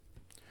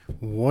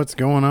What's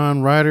going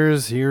on,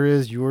 riders? Here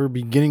is your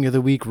beginning of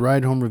the week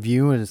ride home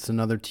review, and it's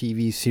another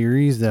TV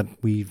series that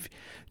we've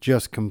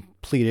just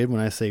completed. When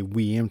I say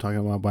we, I'm talking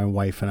about my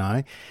wife and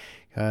I,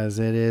 because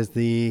it is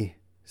the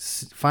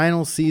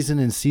final season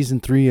in season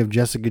 3 of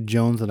Jessica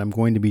Jones that I'm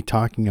going to be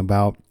talking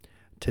about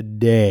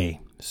today.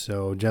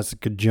 So,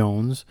 Jessica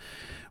Jones,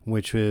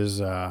 which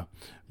is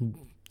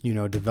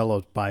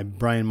developed by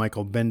Brian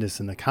Michael Bendis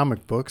in the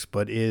comic books,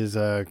 but is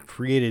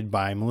created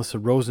by Melissa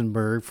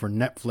Rosenberg for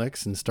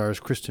Netflix and stars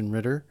Kristen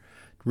Ritter,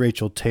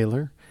 Rachel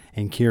Taylor,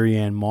 and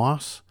Carrie-Anne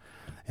Moss.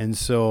 And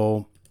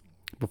so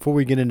before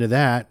we get into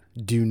that,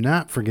 do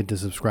not forget to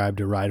subscribe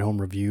to Ride Home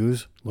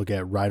Reviews. Look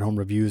at Ride Home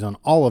Reviews on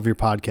all of your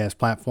podcast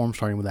platforms,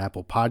 starting with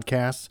Apple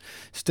Podcasts,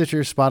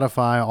 Stitcher,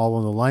 Spotify, all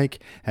of the like,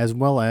 as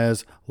well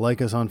as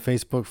like us on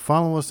Facebook,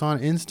 follow us on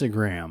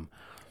Instagram.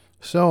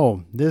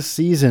 So this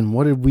season,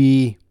 what did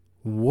we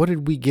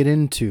get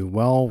into?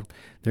 Well,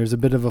 there's a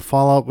bit of a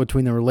fallout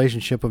between the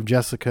relationship of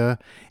Jessica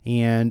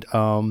and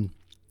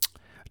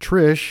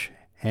Trish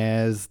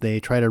as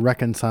they try to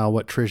reconcile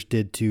what Trish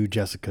did to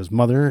Jessica's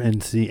mother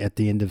and see at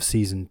the end of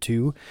season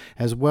 2,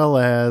 as well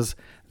as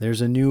there's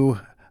a new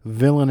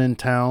villain in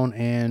town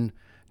and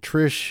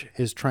Trish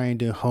is trying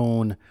to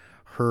hone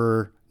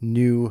her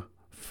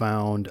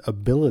newfound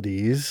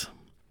abilities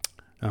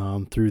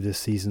through this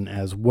season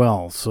as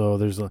well. So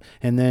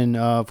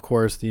of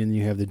course, then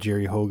you have the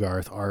Jerry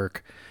Hogarth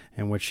arc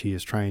in which she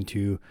is trying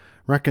to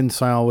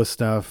reconcile with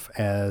stuff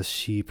as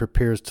she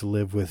prepares to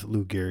live with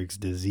Lou Gehrig's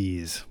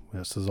disease.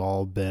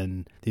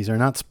 These are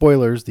not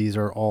spoilers. These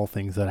are all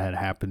things that had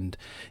happened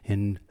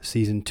in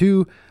season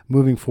 2,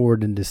 moving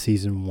forward into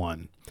season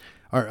 1.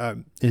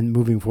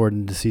 Moving forward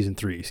into season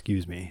 3,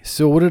 excuse me.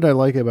 So what did I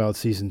like about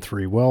season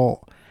 3?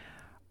 Well,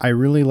 I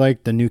really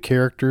liked the new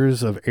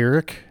characters of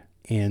Eric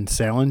and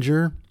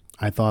Salinger.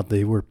 I thought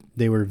they were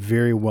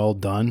very well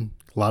done.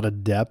 A lot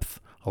of depth,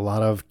 a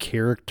lot of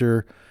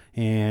character,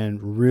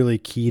 and really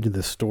key to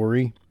the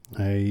story.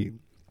 I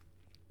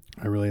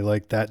really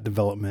liked that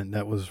development.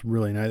 That was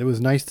really nice. It was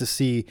nice to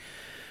see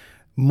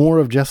more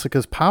of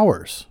Jessica's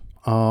powers,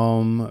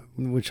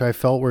 which I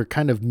felt were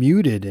kind of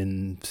muted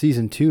in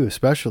season 2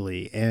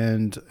 especially,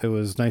 and it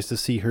was nice to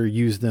see her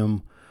use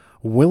them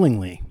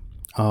willingly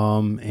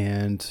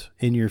and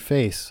in your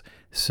face.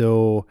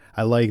 So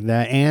I like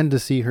that, and to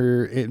see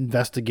her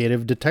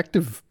investigative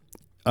detective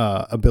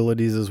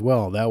abilities as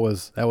well. That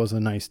was a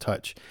nice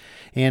touch,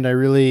 and I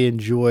really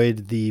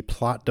enjoyed the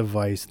plot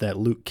device that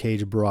Luke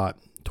Cage brought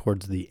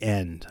towards the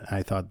end.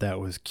 I thought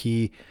that was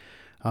key,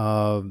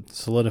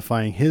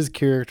 solidifying his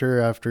character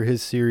after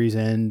his series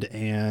end,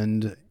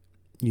 and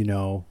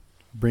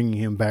bringing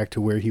him back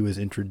to where he was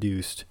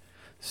introduced.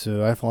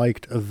 So I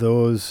liked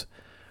those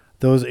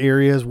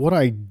areas. What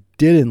I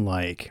didn't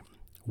like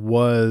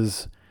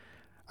was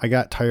I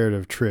got tired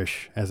of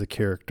Trish as a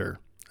character.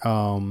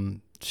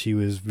 She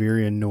was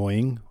very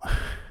annoying,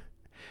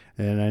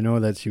 and I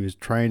know that she was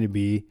trying to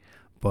be,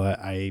 but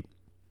I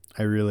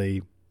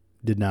really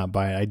did not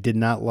buy it. I did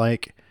not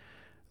like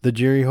the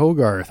Jerry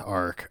Hogarth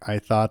arc. I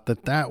thought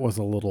that was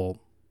a little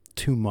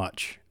too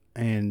much,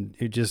 and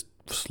it just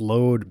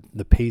slowed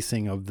the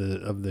pacing of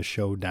the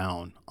show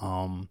down.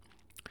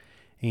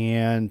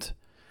 And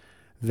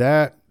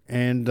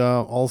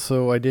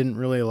also I didn't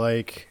really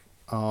like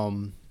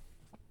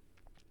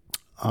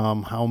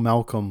how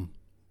Malcolm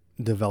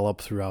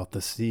developed throughout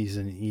the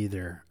season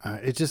either.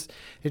 It just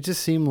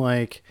seemed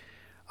like,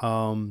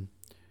 even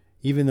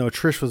though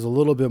Trish was a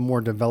little bit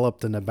more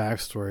developed in the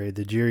backstory,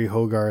 the Jerry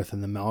Hogarth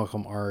and the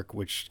Malcolm arc,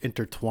 which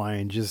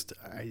intertwined,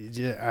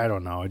 I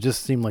don't know. It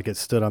just seemed like it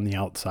stood on the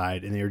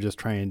outside, and they were just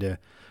trying to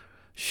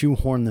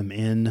shoehorn them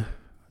in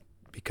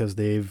because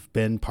they've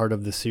been part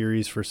of the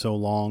series for so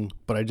long.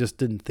 But I just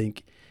didn't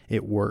think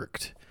it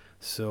worked.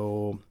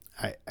 So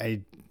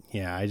I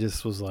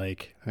just was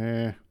like,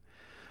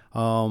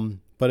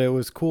 but it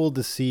was cool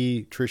to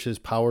see Trish's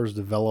powers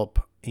develop,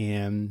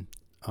 and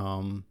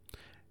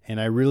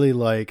I really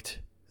liked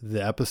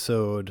the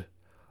episode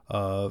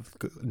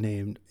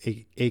named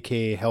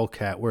AKA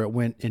Hellcat, where it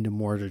went into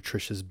more to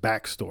Trish's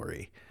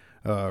backstory,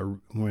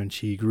 when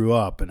she grew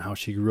up and how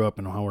she grew up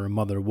and how her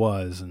mother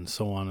was, and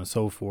so on and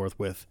so forth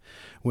with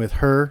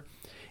her.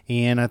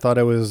 And I thought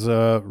it was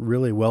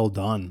really well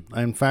done.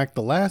 In fact,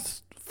 the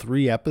last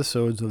 3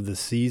 episodes of the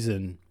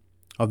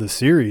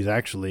series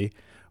actually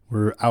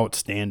were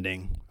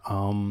outstanding.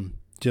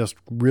 Just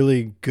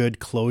really good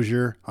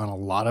closure on a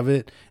lot of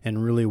it,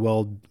 and really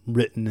well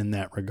written in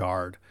that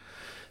regard.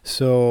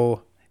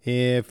 So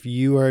if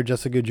you are a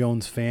Jessica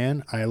Jones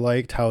fan, I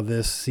liked how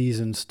this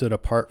season stood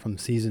apart from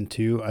season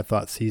 2. I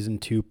thought season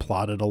 2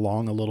 plodded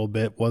along a little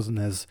bit, wasn't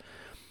as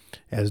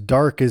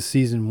dark as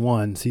season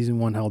 1. Season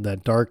 1 held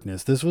that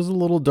darkness. This was a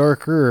little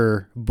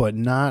darker, but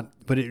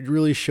it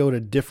really showed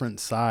a different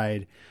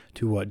side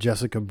to what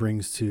Jessica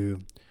brings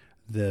to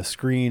the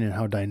screen and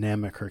how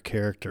dynamic her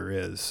character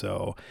is.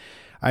 So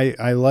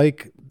I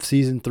like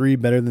season 3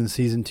 better than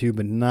season 2,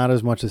 but not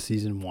as much as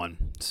season 1.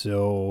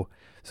 So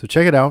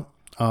check it out.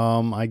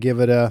 I give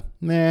it a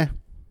meh.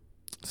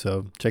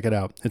 So check it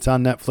out. It's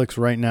on Netflix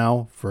right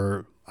now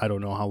for I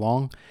don't know how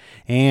long.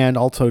 And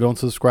also don't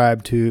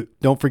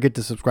forget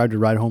to subscribe to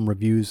Ride Home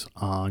Reviews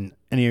on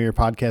any of your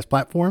podcast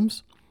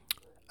platforms,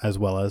 as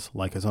well as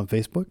like us on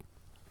Facebook,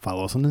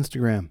 follow us on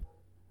Instagram.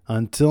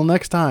 Until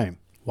next time,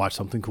 watch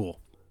something cool.